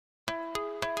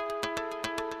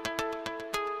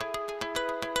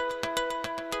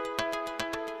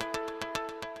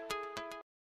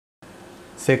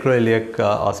Sacroiliac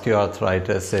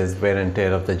osteoarthritis is wear and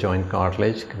tear of the joint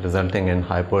cartilage resulting in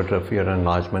hypertrophy or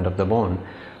enlargement of the bone.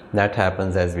 That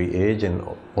happens as we age in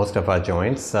most of our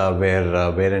joints where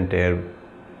wear and tear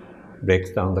breaks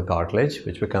down the cartilage,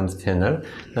 which becomes thinner,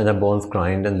 and the bones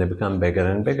grind and they become bigger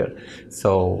and bigger.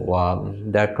 So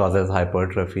that causes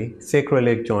hypertrophy.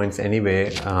 Sacroiliac joints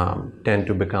anyway tend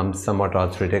to become somewhat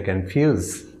arthritic and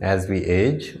fuse as we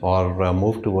age, or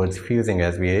move towards fusing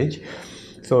as we age.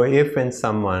 So if in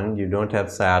someone you don't have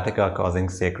sciatica causing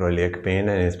sacroiliac pain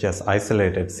and it's just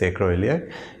isolated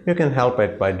sacroiliac, you can help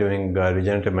it by doing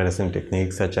regenerative medicine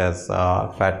techniques such as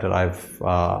fat-derived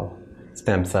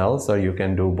stem cells, or you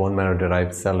can do bone marrow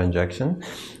derived cell injection,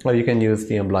 or you can use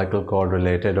the umbilical cord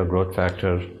related or growth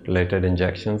factor related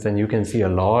injections, and you can see a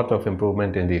lot of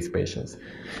improvement in these patients.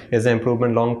 Is the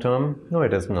improvement long term? No,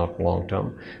 it is not long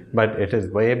term, but it is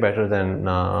way better than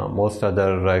most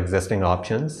other existing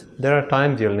options. There are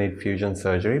times you'll need fusion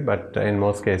surgery, but in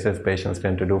most cases patients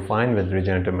tend to do fine with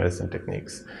regenerative medicine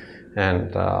techniques,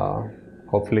 and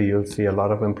hopefully you'll see a lot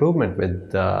of improvement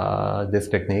with this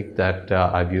technique that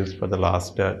I've used for the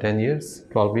last 10 years,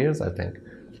 12 years, I think.